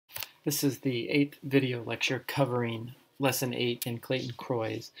This is the 8th video lecture covering Lesson 8 in Clayton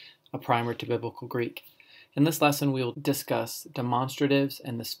Croy's A Primer to Biblical Greek. In this lesson, we will discuss demonstratives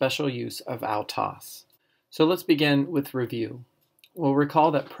and the special use of αύτος. So let's begin with review. We'll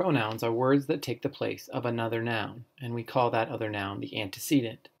recall that pronouns are words that take the place of another noun, and we call that other noun the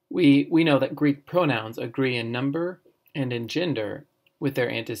antecedent. We know that Greek pronouns agree in number and in gender with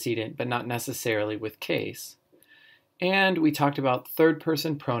their antecedent, but not necessarily with case. And we talked about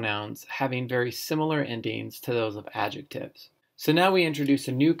third-person pronouns having very similar endings to those of adjectives. So now we introduce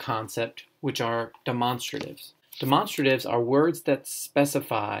a new concept, which are demonstratives. Demonstratives are words that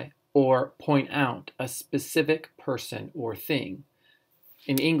specify or point out a specific person or thing.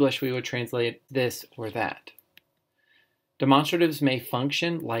 In English, we would translate this or that. Demonstratives may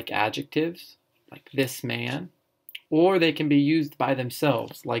function like adjectives, like this man, or they can be used by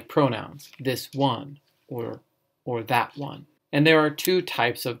themselves, like pronouns, this one, or that one. And there are two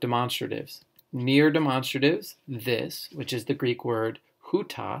types of demonstratives. Near demonstratives, this, which is the Greek word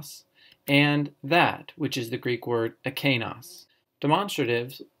houtos, and that, which is the Greek word ekainos.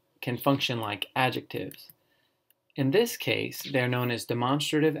 Demonstratives can function like adjectives. In this case, they're known as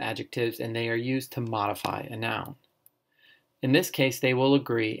demonstrative adjectives, and they are used to modify a noun. In this case, they will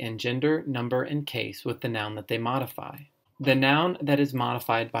agree in gender, number, and case with the noun that they modify. The noun that is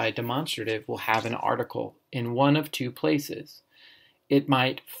modified by a demonstrative will have an article in one of two places. It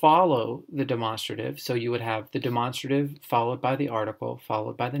might follow the demonstrative, so you would have the demonstrative followed by the article,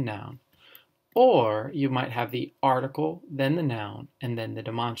 followed by the noun. Or you might have the article, then the noun, and then the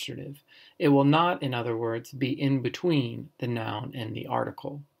demonstrative. It will not, in other words, be in between the noun and the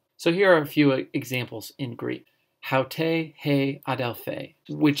article. So here are a few examples in Greek. Haute, he adelphe,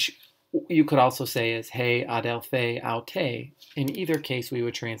 which you could also say as he adelphe aute. In either case, we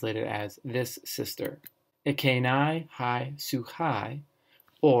would translate it as this sister. Ekenai hai suchai,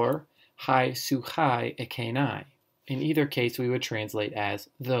 or hai suchai ekenai. In either case, we would translate as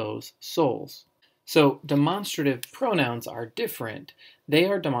those souls. So demonstrative pronouns are different. They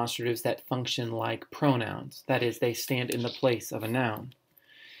are demonstratives that function like pronouns. That is, they stand in the place of a noun.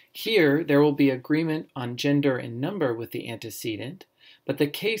 Here, there will be agreement on gender and number with the antecedent, but the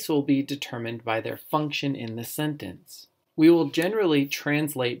case will be determined by their function in the sentence. We will generally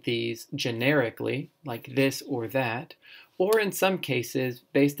translate these generically, like this or that, or in some cases,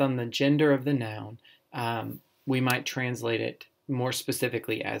 based on the gender of the noun, we might translate it more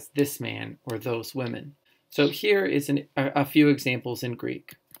specifically as this man or those women. So here is a few examples in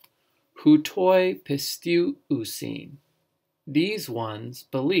Greek. Houtoi pistiu usin. These ones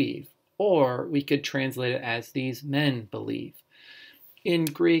believe, or we could translate it as these men believe. In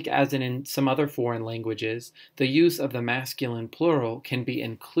Greek, as in some other foreign languages, the use of the masculine plural can be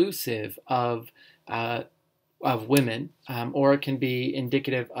inclusive of women, or it can be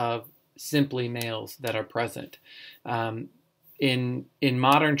indicative of simply males that are present. In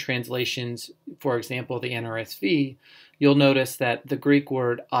modern translations, for example, the NRSV, you'll notice that the Greek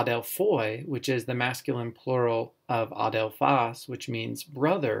word adelphoi, which is the masculine plural of adelphos, which means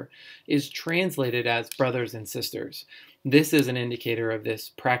brother, is translated as brothers and sisters. This is an indicator of this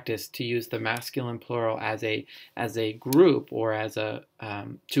practice to use the masculine plural as a group, or as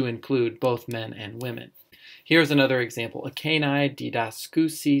to include both men and women. Here's another example. Ekenai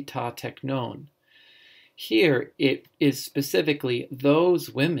didaskousi ta teknon. Here, it is specifically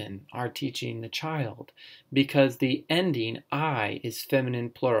those women are teaching the child, because the ending I is feminine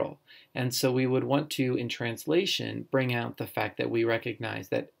plural. And so we would want to, in translation, bring out the fact that we recognize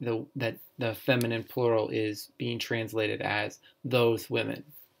that the feminine plural is being translated as those women.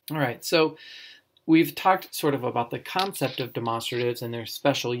 All right, so we've talked sort of about the concept of demonstratives and their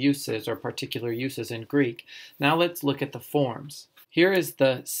special uses or particular uses in Greek. Now let's look at the forms. Here is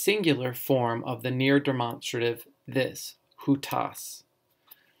the singular form of the near demonstrative this, houtos.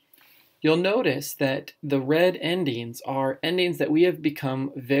 You'll notice that the red endings are endings that we have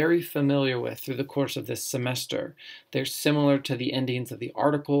become very familiar with through the course of this semester. They're similar to the endings of the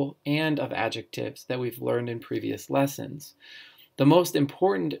article and of adjectives that we've learned in previous lessons. The most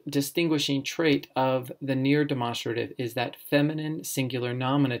important distinguishing trait of the near demonstrative is that feminine singular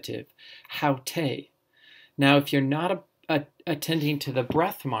nominative, haute. Now, if you're not attending to the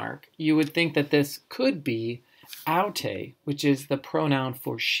breath mark, you would think that this could be aute, which is the pronoun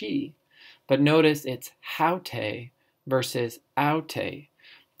for she. But notice it's haute versus aute.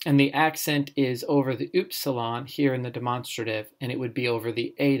 And the accent is over the upsilon here in the demonstrative, and it would be over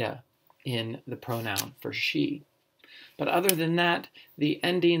the eta in the pronoun for she. But other than that, the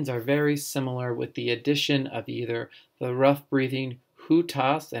endings are very similar, with the addition of either the rough breathing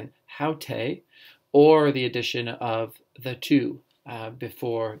houtos and haute, or the addition of the two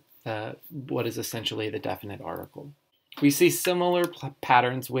before what is essentially the definite article. We see similar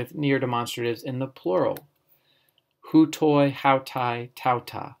patterns with near demonstratives in the plural. Hutoi, hautai,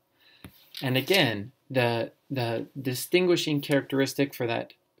 tauta. And again, the distinguishing characteristic for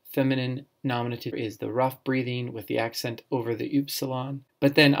that feminine nominative is the rough breathing with the accent over the upsilon.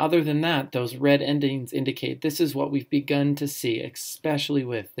 But then other than that, those red endings indicate this is what we've begun to see, especially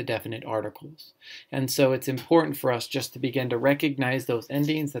with the definite articles. And so it's important for us just to begin to recognize those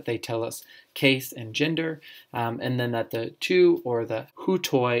endings, that they tell us case and gender, and then that the tu, or the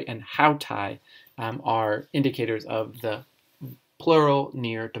hutoi and hautai, are indicators of the plural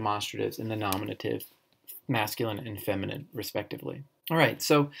near demonstratives in the nominative, masculine and feminine, respectively. All right,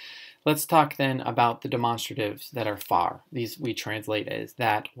 so let's talk then about the demonstratives that are far. These we translate as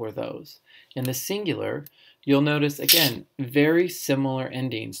that or those. In the singular, you'll notice, again, very similar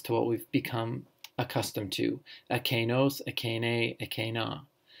endings to what we've become accustomed to. Akenos, akene, akena.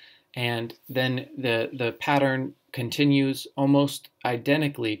 And then the pattern continues almost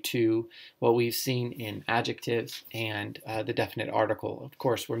identically to what we've seen in adjectives and the definite article. Of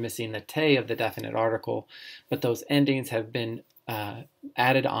course, we're missing the te of the definite article, but those endings have been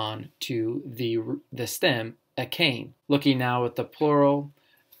added on to the stem, akane. Looking now at the plural,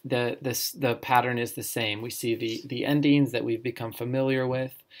 the pattern is the same. We see the endings that we've become familiar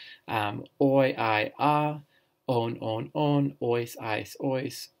with, oi, I, a, on, ois, ais,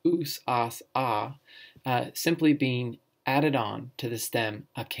 ois, us, as, a, simply being added on to the stem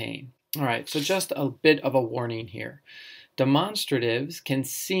akane. All right, so just a bit of a warning here. Demonstratives can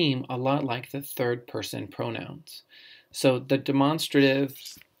seem a lot like the third person pronouns. So the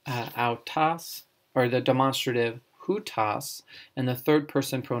demonstrative aŭtos, or the demonstrative hutas, and the third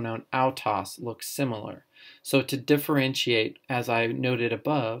person pronoun aŭtos look similar. So to differentiate, as I noted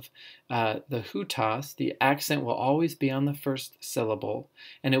above, the hutas, the accent will always be on the first syllable,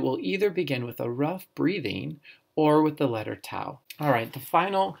 and it will either begin with a rough breathing or with the letter tau. All right, the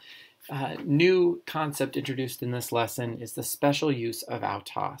final new concept introduced in this lesson is the special use of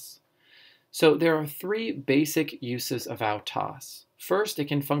aŭtos. So there are three basic uses of aŭtos. First, it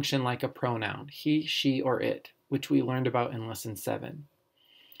can function like a pronoun, he, she, or it, which we learned about in lesson 7.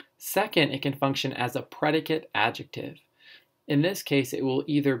 Second, it can function as a predicate adjective. In this case, it will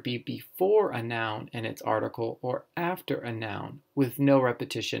either be before a noun and its article or after a noun with no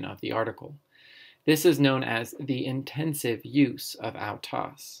repetition of the article. This is known as the intensive use of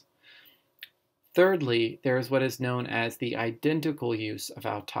aŭtos. Thirdly, there is what is known as the identical use of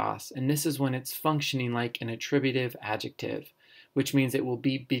aŭtos, and this is when it's functioning like an attributive adjective, which means it will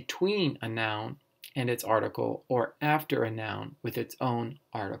be between a noun and its article or after a noun with its own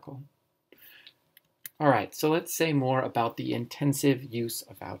article. All right, so let's say more about the intensive use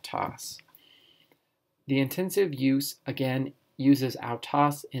of aŭtos. The intensive use, again, uses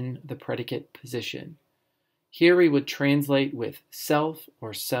aŭtos in the predicate position. Here we would translate with self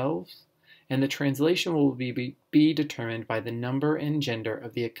or selves, and the translation will be determined by the number and gender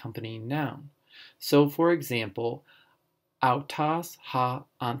of the accompanying noun. So, for example, aŭtos ha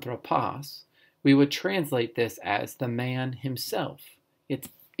anthropos, we would translate this as the man himself. It's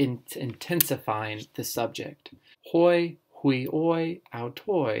intensifying the subject. Hoi, huioi,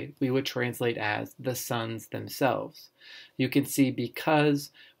 aŭtoi, we would translate as the sons themselves. You can see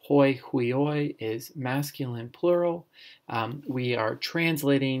because hoi, huioi is masculine plural, we are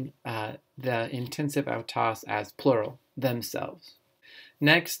translating the intensive aŭtos as plural, themselves.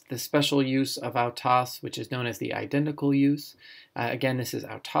 Next, the special use of aŭtos, which is known as the identical use. Again, this is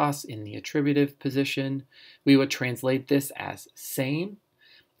aŭtos in the attributive position. We would translate this as same,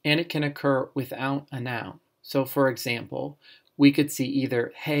 and it can occur without a noun. So, for example, we could see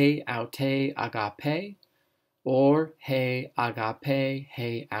either he, aute, agape, or he, agape,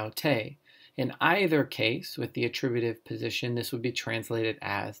 he, aute. In either case, with the attributive position, this would be translated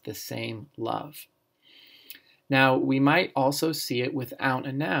as the same love. Now, we might also see it without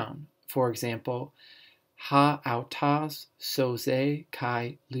a noun. For example, ha aŭtos soze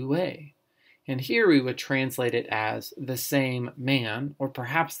kai lue. And here we would translate it as the same man, or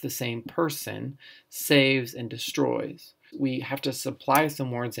perhaps the same person, saves and destroys. We have to supply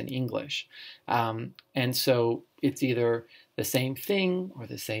some words in English. And so it's either the same thing, or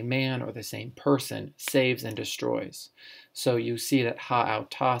the same man, or the same person, saves and destroys. So you see that ha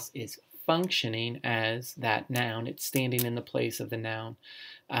aŭtos is functioning as that noun. It's standing in the place of the noun,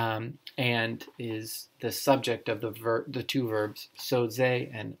 and is the subject of the two verbs soze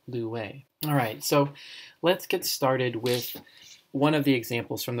and lue. All right, so let's get started with one of the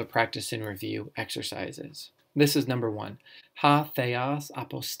examples from the practice and review exercises. This is number 1. Ha theas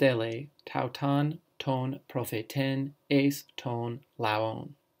apostele tautan ton propheten es ton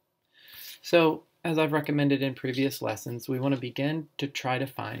laon. So, as I've recommended in previous lessons, we want to begin to try to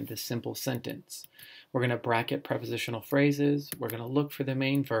find the simple sentence. We're going to bracket prepositional phrases, we're going to look for the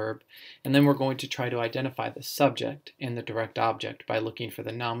main verb, and then we're going to try to identify the subject and the direct object by looking for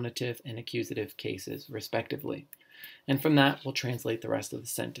the nominative and accusative cases, respectively. And from that, we'll translate the rest of the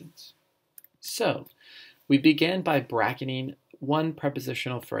sentence. So, we began by bracketing one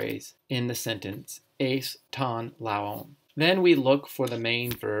prepositional phrase in the sentence, eis ton laon. Then we look for the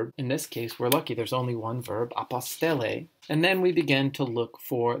main verb. In this case, we're lucky there's only one verb, apostele. And then we begin to look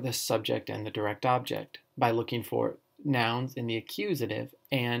for the subject and the direct object by looking for nouns in the accusative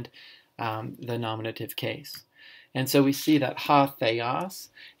and the nominative case. And so we see that ha theos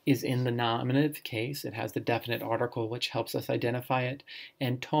is in the nominative case. It has the definite article, which helps us identify it.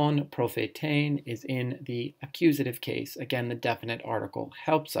 And ton prophetein is in the accusative case. Again, the definite article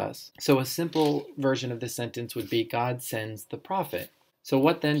helps us. So a simple version of the sentence would be God sends the prophet. So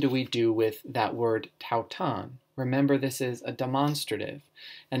what then do we do with that word tautan? Remember, this is a demonstrative.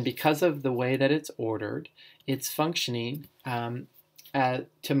 And because of the way that it's ordered, it's functioning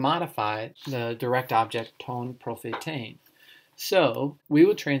to modify the direct object ton prophetein. So we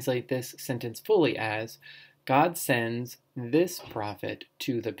would translate this sentence fully as God sends this prophet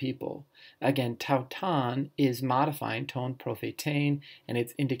to the people. Again, tautan is modifying ton prophetein, and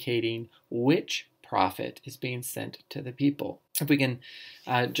it's indicating which prophet is being sent to the people. If we can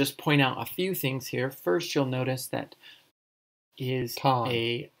just point out a few things here. First, you'll notice that is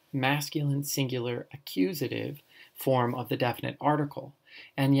a masculine singular accusative form of the definite article.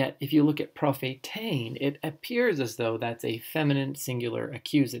 And yet, if you look at prophetein, it appears as though that's a feminine singular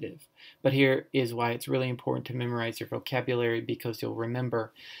accusative. But here is why it's really important to memorize your vocabulary, because you'll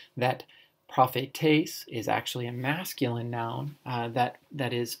remember that prophetes is actually a masculine noun that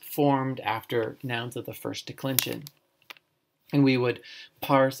is formed after nouns of the first declension. And we would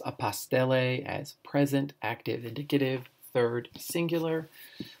parse apostele as present, active, indicative, third singular.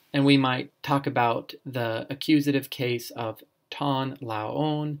 And we might talk about the accusative case of ton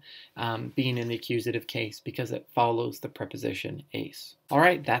laon being in the accusative case because it follows the preposition eis. All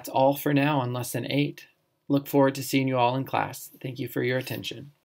right, that's all for now on Lesson 8. Look forward to seeing you all in class. Thank you for your attention.